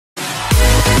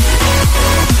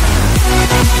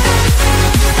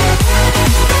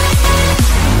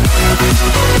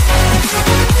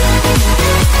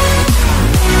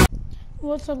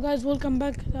what's up guys, welcome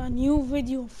back to a new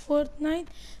video of Fortnite.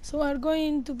 So we're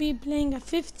going to be playing a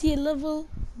 50 level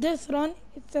death run.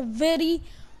 It's a very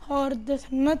hard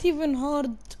death, not even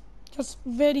hard, just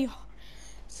very hard.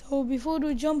 So before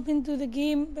we jump into the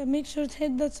game, make sure to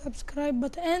hit that subscribe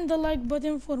button and the like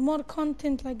button for more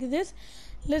content like this.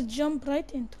 Let's jump right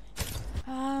into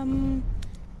it.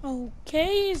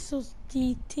 Okay, so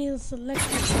detail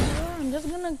selection. I'm just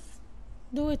gonna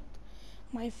do it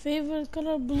my favorite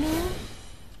color, blue.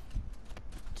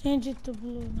 Change it to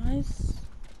blue. Nice.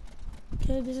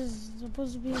 Okay, this is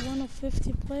supposed to be one of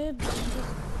 50 players.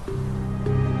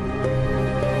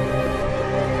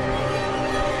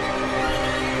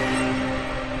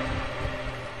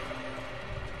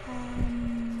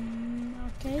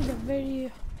 Okay, the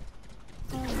very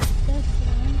hard death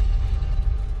one.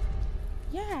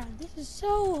 Yeah, this is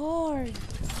so hard.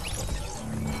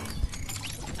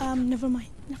 Never mind.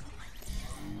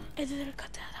 Editor,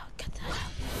 cut that out.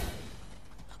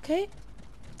 Okay,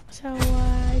 so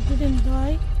I didn't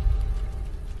die.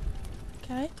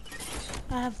 Okay,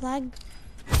 I have lag.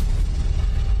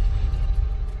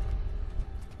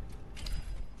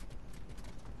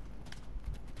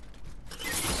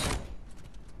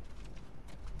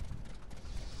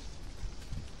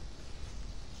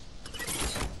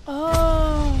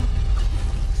 Oh,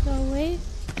 so wait.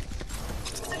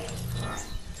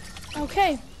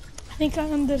 Okay, I think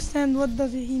I understand what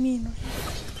does he mean.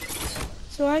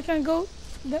 So I can go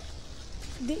the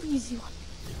easy one.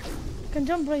 I can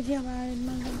jump right here, but I'm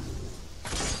not gonna.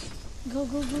 Go.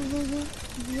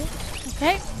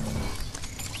 Okay.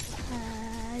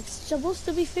 It's supposed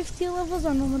to be 50 levels,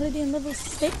 and I'm already in level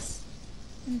 6.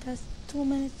 And that's 2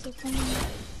 minutes to come.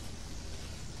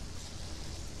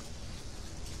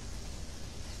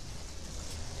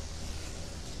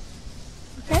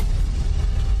 Okay.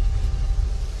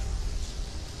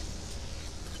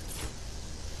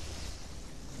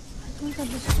 I don't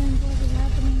understand what is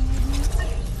happening right now.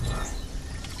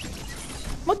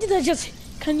 What did I just hit?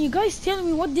 Can you guys tell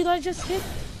me what did I just hit?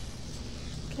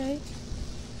 Okay.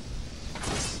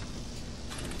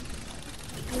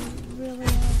 I really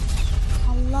have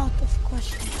a lot of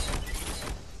questions.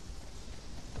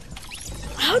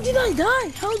 How did I die?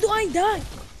 How do I die?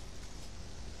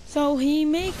 So he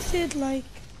makes it like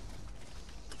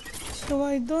so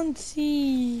I don't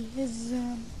see his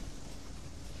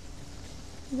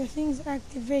the things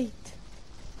activate.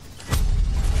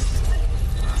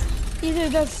 Either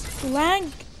that's lag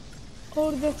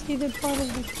or that's either part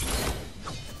of it.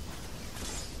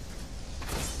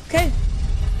 Okay.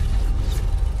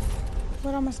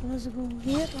 Where am I supposed to go?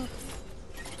 Here or?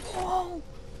 Oh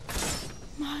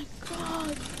my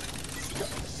god.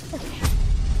 Okay.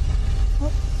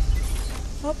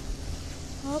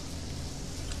 Up.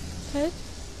 Head.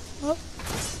 Up.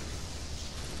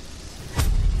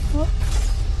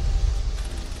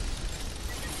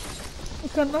 I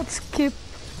cannot skip.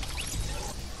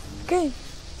 Okay.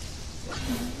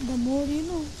 The more you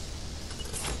know.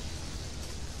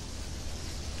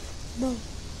 No.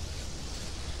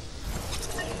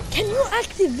 Can you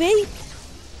activate?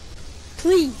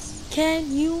 Please,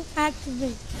 can you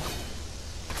activate?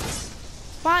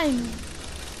 Finally.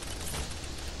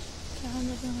 Okay, I'm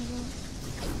not gonna go.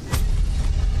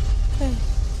 Okay.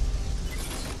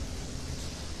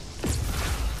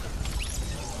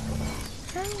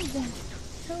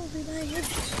 How did I hit?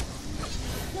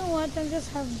 You know what? I just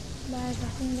have lag. I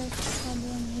think that's the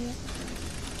problem here.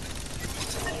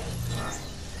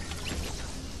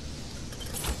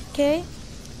 Okay.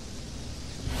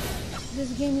 This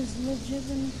game is legit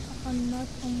and I'm not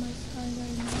on my side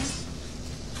right now.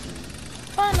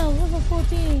 Final level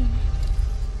 14.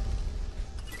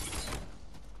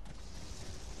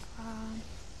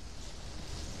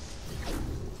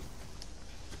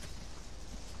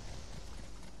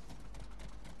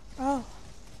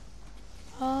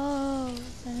 Oh,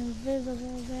 it's an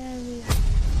invisible area.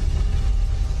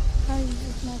 Guys,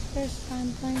 it's my first time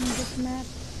playing this map,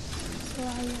 so I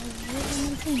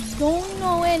really don't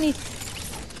know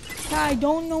anything. I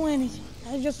don't know anything.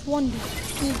 I just wonder.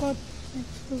 Oh God,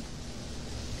 it's true.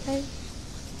 Okay.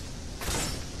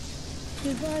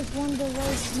 You guys wonder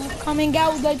why it's not coming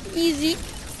out that easy?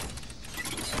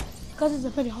 Because it's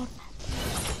a very hard map.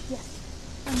 Yes.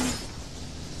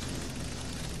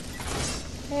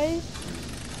 Okay.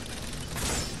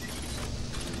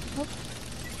 Oh.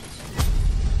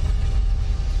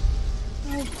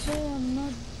 Okay, I'm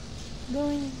not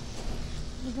going.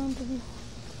 It's going to be.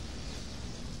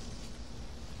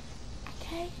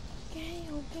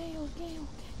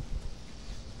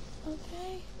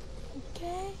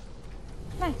 Okay.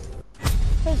 Nice.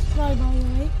 First try, by the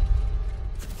way.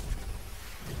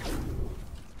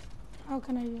 How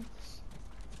can I do this?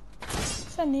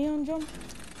 It's a neon jump.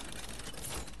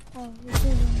 Oh, it is a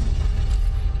neon.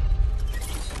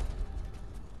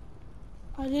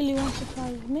 I really want to try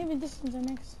it. Maybe this is the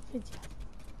next video.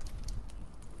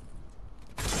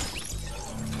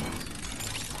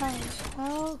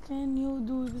 How can you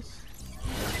do this?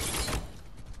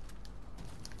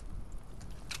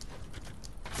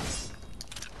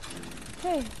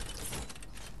 Okay.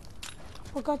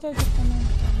 Forgot I just mentioned.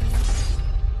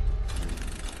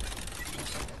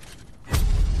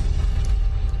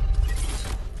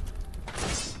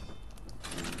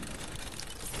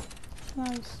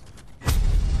 Nice.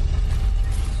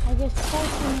 I guess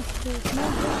Fortnite is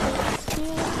not just a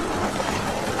skill.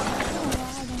 Oh,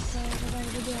 I don't care, but I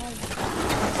really have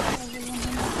level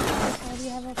 100. I already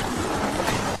have a control.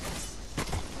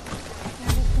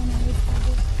 I'm just gonna wait for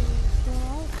this to go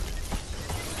out.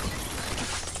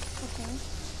 Okay.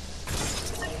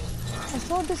 I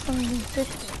saw this on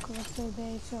TikTok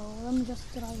yesterday, so let me just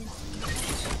try it.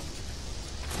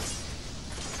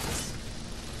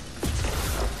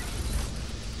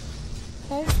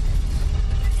 Okay.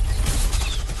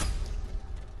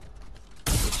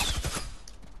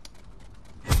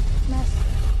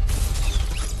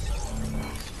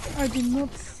 I did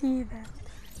not see that.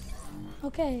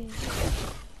 Okay.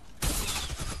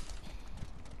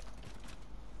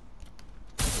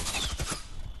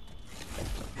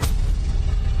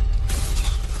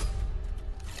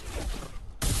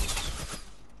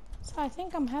 So I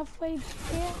think I'm halfway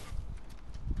here.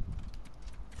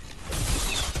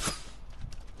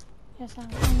 Yes, I'm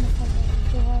halfway.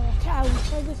 Okay, I will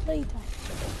try this later.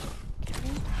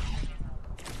 Okay.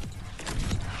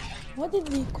 What did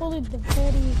we call it? The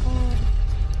very hard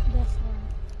death one.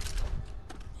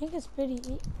 I think it's pretty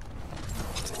easy.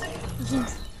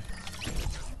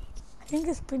 I think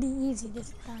it's pretty easy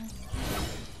this time.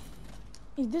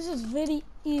 This is very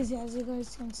easy, as you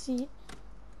guys can see.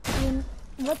 Then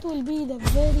what will be the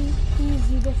very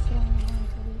easy death one?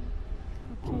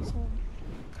 Okay, so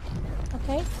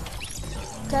okay,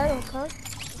 tarot card.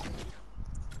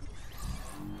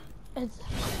 It's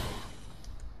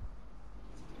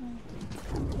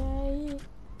okay.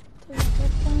 To the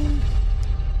bottom.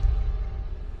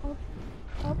 Up,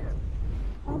 up,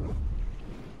 up,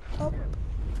 up.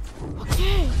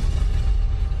 Okay.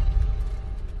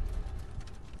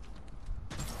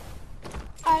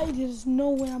 There's no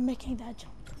way I'm making that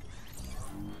jump.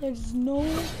 There's no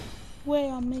way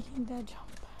I'm making that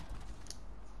jump.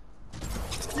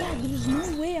 Yeah, there's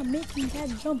no way I'm making that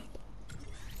jump.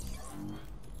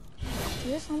 Is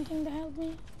there something to help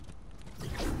me? Am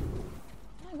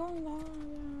I going the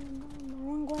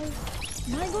wrong way?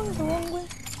 Am I going the wrong way?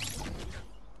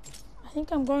 I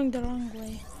think I'm going the wrong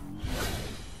way.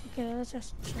 Okay, let's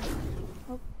just check.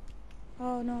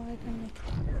 Oh no, I can make it.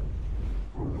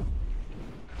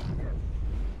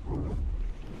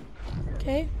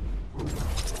 Okay.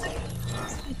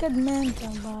 I could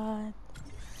mental, but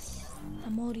the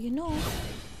more you know.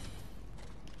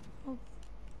 Oh.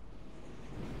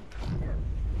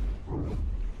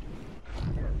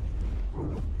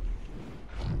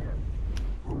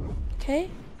 Okay.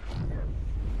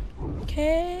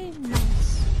 Okay,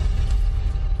 nice.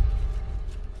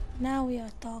 Now we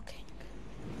are talking.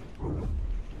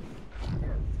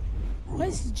 Why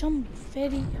is this jump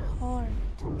very hard?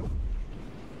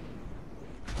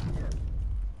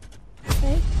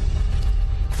 Okay.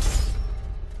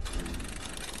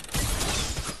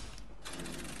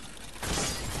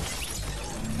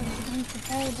 I was going to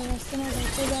die, but as soon as I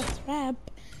pull that trap,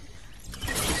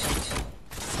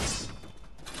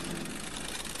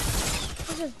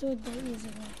 let's just do it the easy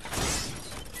way.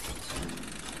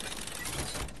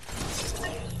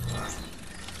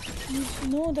 You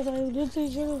know that I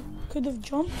literally could have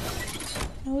jumped.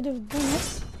 I would have done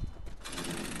it.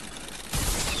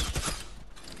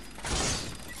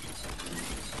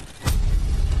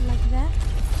 Like that.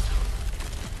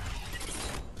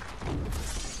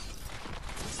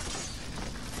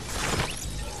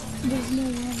 There's no way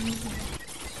I'm moving that.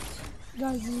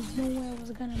 Guys, there's no way I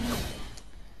was gonna move that.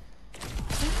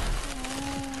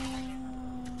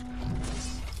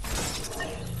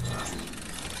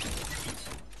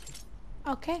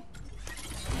 Okay,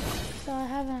 so I know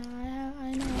how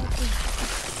to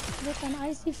get an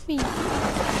icy feet.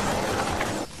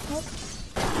 Oh.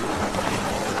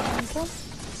 Jump,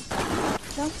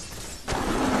 jump.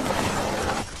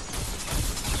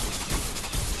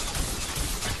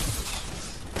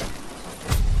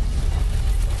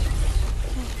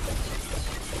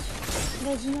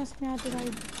 Guys, you asked me how did I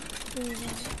do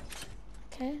that.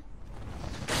 Okay.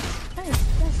 Nice,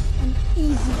 that's an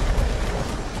easy.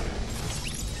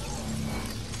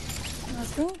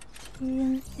 think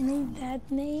you need that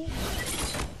name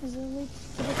as a way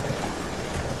to get it.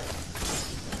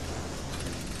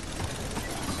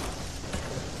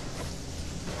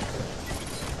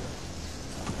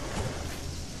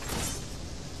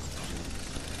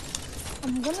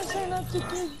 I'm gonna try not to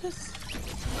take this.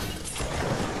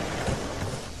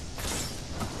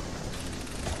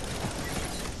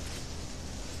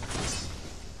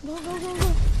 Go, go, go, go.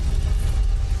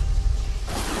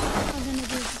 I'm gonna do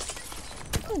this.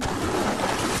 Good.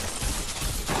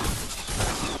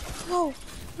 Go,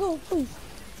 go, please.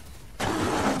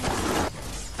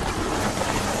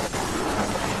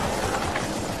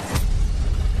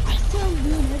 I still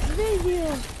do this video.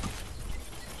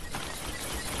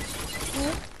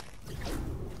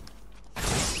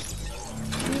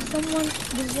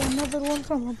 There's another one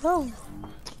from above.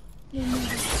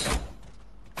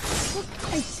 Look,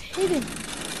 it's hidden.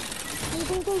 Go,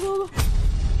 go, go, go.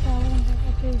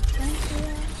 Okay, jump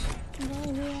here, go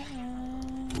here,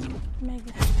 and make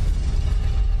it.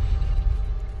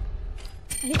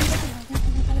 I hate this. I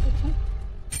can't get some.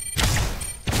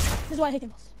 This is why I hate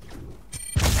this.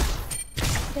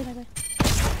 Okay, wait.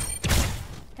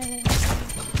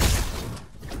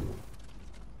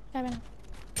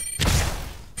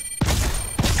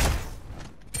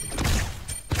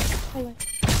 Wait.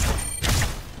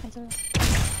 Okay, so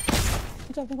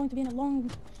looks like we're going to be in a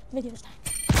long video this time.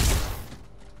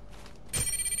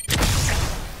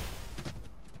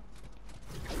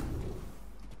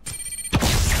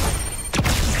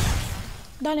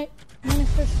 Done it. I'm gonna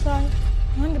first try.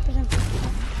 100% first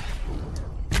try.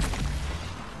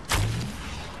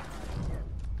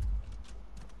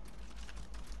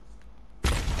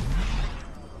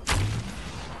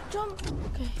 Jump.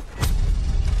 Okay.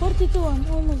 42, I'm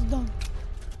almost done.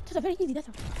 This is a very easy death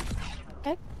row.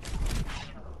 Okay?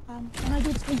 Can I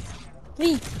do this, please?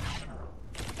 Please!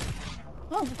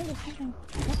 Oh, I think there's something.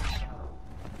 Okay.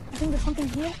 I think there's something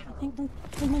here. I think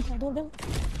don't mention the doorbell.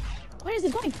 Where is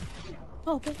it going?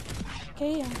 Oh, okay.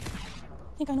 Okay, I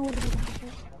think I know where it is.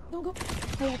 Go, go.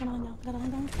 Oh, yeah, I gotta land down. I gotta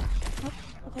land down. Oh,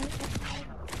 okay.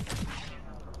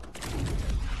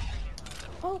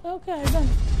 Oh, okay, I'm done.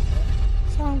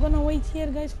 So I'm gonna wait here,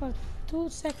 guys, for 2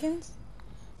 seconds.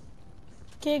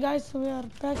 Okay, guys, so we are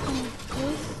back in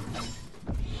place.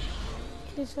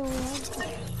 Okay, so we have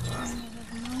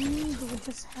what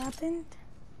just happened.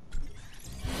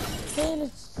 Okay,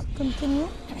 let's continue.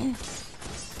 I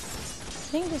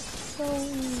think it's so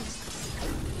easy.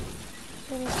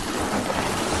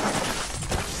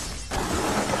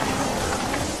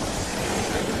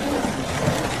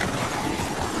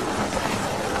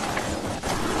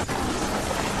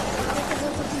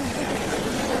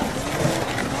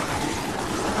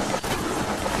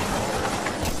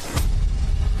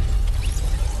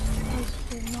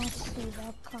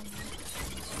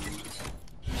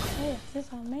 Yes,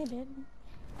 I made it.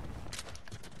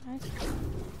 Nice.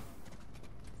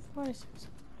 46.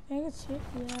 I think it's it.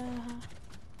 Yeah.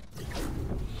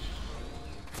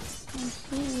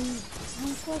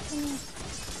 Unfortunately,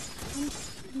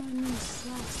 my name is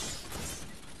Flash.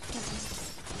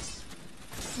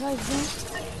 Guys,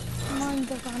 don't mind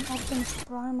that I'm Optimus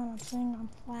Prime and I'm saying I'm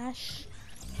Flash.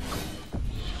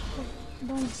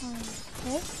 Don't mind,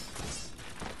 okay?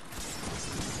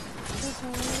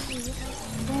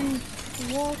 Don't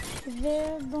walk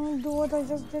there, don't do what I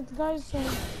just did, guys. So,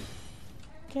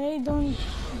 okay, don't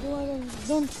do what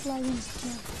don't slide in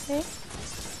here, okay?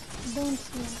 Don't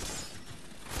slide.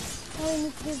 All you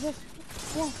need to do is just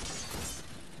walk.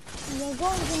 You're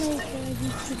going to make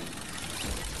it.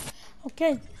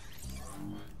 Okay.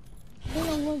 I think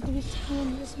I'm going to be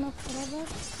screwing this map forever.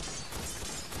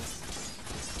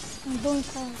 And don't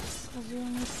crouch, because you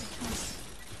don't need to jump.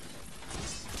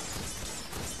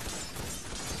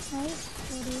 Nice,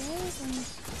 48 and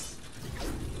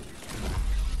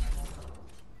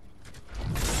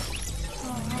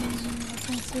I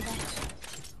can see that.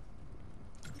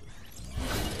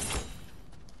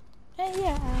 Hey,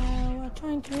 yeah, we're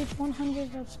trying to reach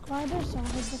 100 subscribers, so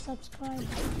hit the subscribe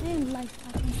and like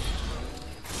button.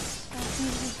 So I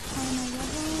think this is final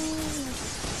level. Let's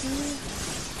see.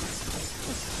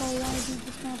 Let's go wide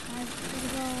this map. Here we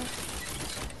go.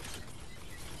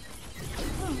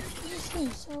 Oh, this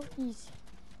seems so easy.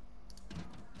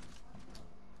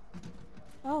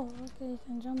 Oh, okay, you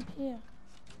can jump here.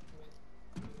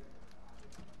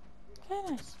 Okay,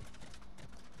 nice.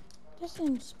 This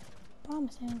seems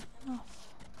promising enough.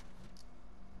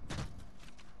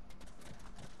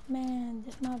 Man,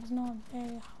 this map is not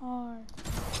very hard.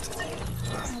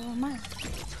 Never mind.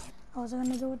 I was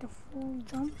gonna do the full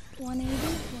jump, 180.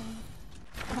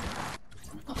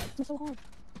 Oh, it's so hard.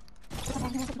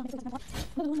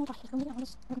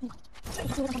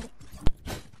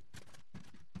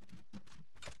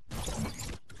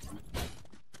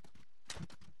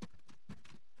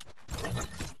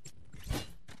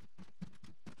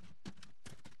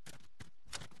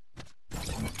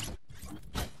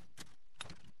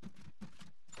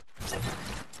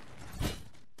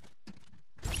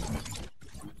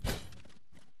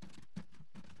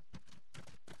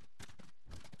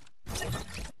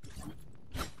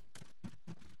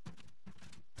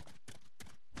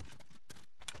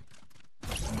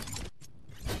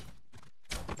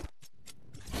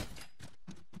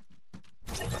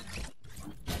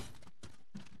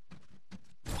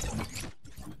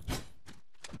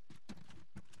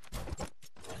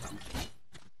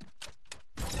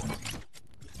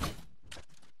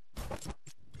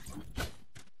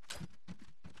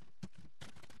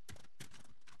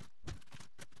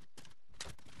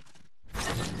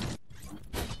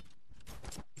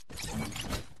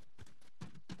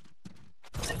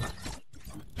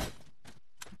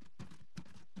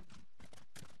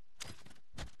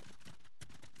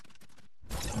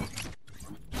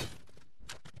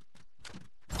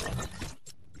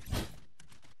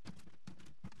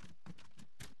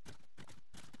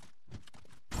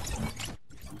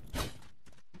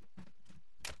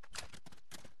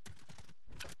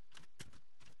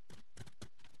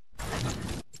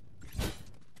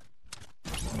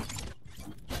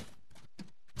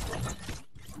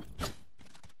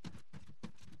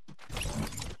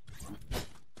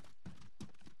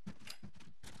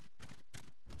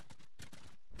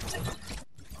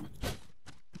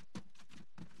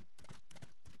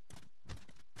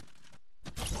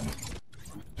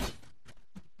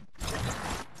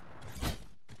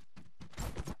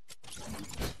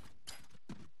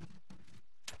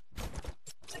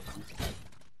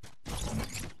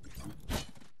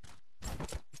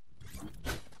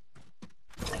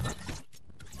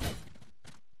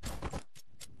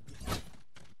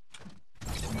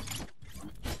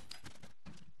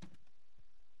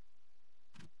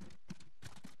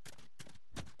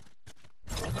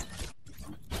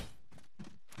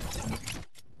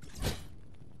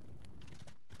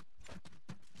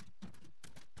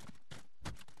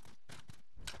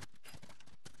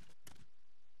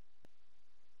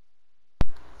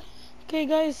 Okay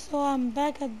guys, so I'm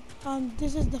back at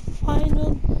this is the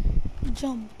final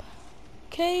jump.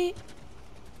 Okay.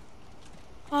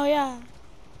 Oh yeah.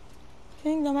 I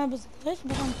think the map is glitched,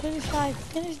 but I'm pretty sure I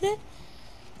finished it.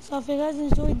 So if you guys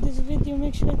enjoyed this video,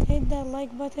 make sure to hit that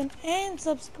like button and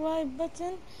subscribe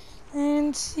button.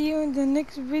 And see you in the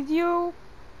next video.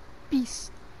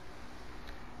 Peace.